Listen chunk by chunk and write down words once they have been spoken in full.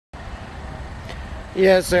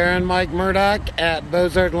Yes, Aaron, Mike Murdock at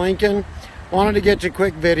Bozard Lincoln. Wanted to get you a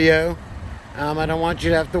quick video. I don't want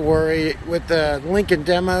you to have to worry. With the Lincoln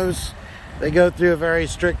demos, they go through a very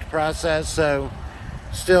strict process, so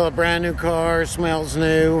still a brand new car, smells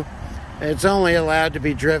new. It's only allowed to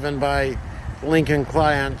be driven by Lincoln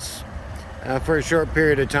clients for a short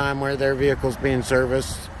period of time where their vehicle's being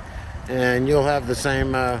serviced, and you'll have the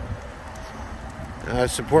same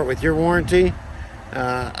support with your warranty.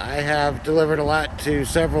 I have delivered a lot to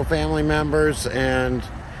several family members, and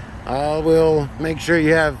I will make sure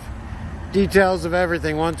you have details of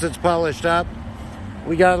everything once it's polished up.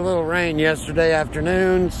 We got a little rain yesterday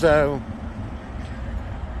afternoon, so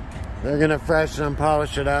they're gonna freshen and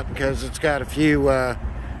polish it up because it's got a few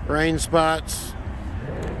rain spots,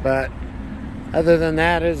 but other than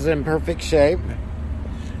that, it's in perfect shape.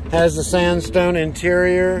 Has the Sandstone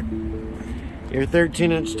interior, your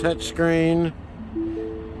 13-inch touchscreen,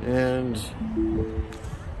 and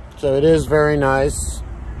so it is very nice.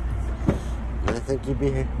 I think you'd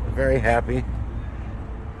be very happy.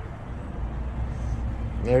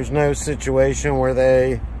 There's no situation where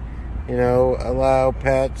they, allow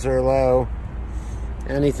pets or allow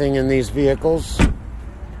anything in these vehicles,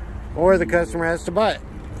 or the customer has to buy it.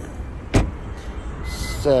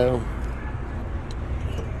 So,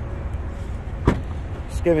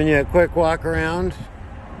 just giving you a quick walk around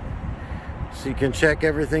so you can check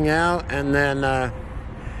everything out, and then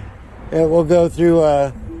it will go through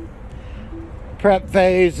a prep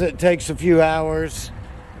phase that takes a few hours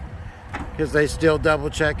because they still double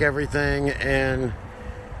check everything and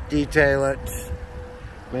detail it,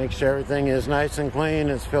 make sure everything is nice and clean,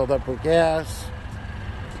 it's filled up with gas,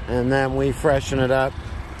 and then we freshen it up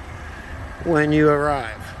when you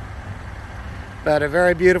arrive. But a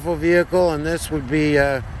very beautiful vehicle, and this would be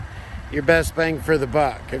your best bang for the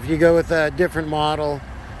buck. If you go with a different model,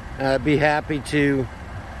 be happy to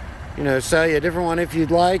sell you a different one if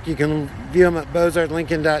you'd like. You can view them at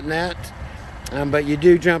bozardlincoln.net, but you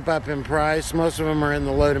do jump up in price. Most of them are in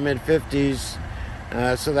the low to mid 50s,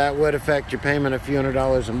 so that would affect your payment a few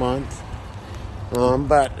 $100s a month.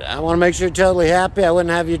 But I want to make sure you're totally happy. I wouldn't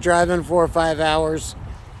have you driving 4 or 5 hours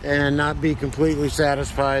and not be completely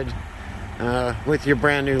satisfied with your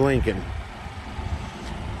brand new Lincoln.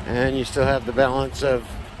 And you still have the balance of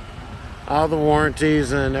all the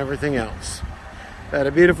warranties and everything else. Got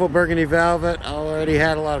a beautiful burgundy velvet. I already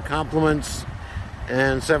had a lot of compliments,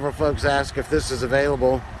 and several folks asked if this is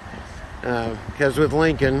available, because with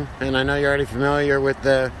Lincoln, and I know you're already familiar with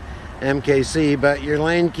the MKC, but your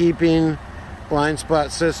lane keeping, blind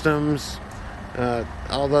spot systems,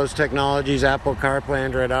 all those technologies, Apple CarPlay,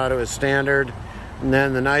 Android Auto is standard. And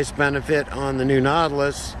then the nice benefit on the new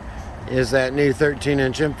Nautilus is that new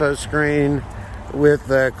 13-inch info screen with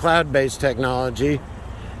the cloud-based technology.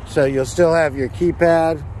 So you'll still have your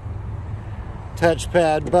keypad,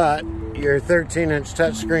 touchpad, but your 13-inch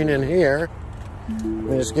touchscreen in here. Let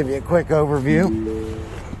me just give you a quick overview.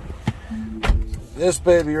 This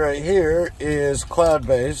baby right here is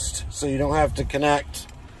cloud-based, so you don't have to connect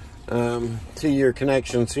to your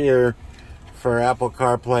connections here for Apple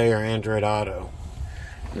CarPlay or Android Auto.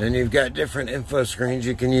 And then you've got different info screens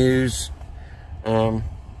you can use to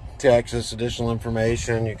access additional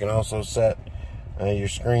information. You can also set your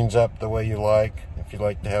screens up the way you like, if you'd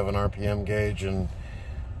like to have an RPM gauge and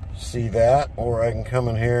see that, or I can come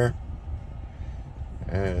in here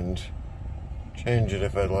and change it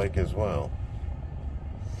if I'd like as well.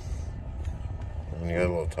 And you got a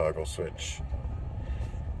little toggle switch.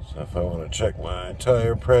 So if I want to check my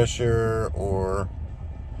tire pressure or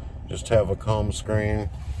just have a calm screen,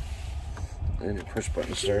 and your push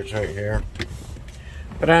button starts right here.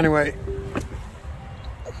 But anyway,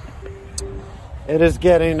 it is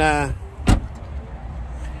getting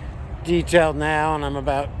detailed now, and I'm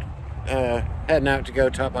about heading out to go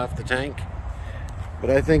top off the tank.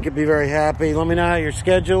 But I think you'd be very happy. Let me know how your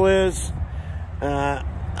schedule is.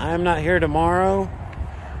 I'm not here tomorrow,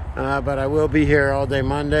 but I will be here all day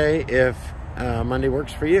Monday if Monday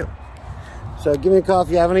works for you. So give me a call if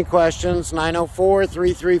you have any questions,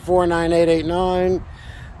 904-334-9889.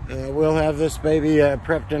 We'll have this baby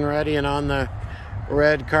prepped and ready and on the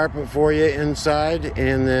red carpet for you inside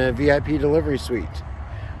in the VIP delivery suite.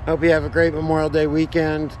 Hope you have a great Memorial Day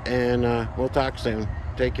weekend, and we'll talk soon.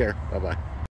 Take care. Bye-bye.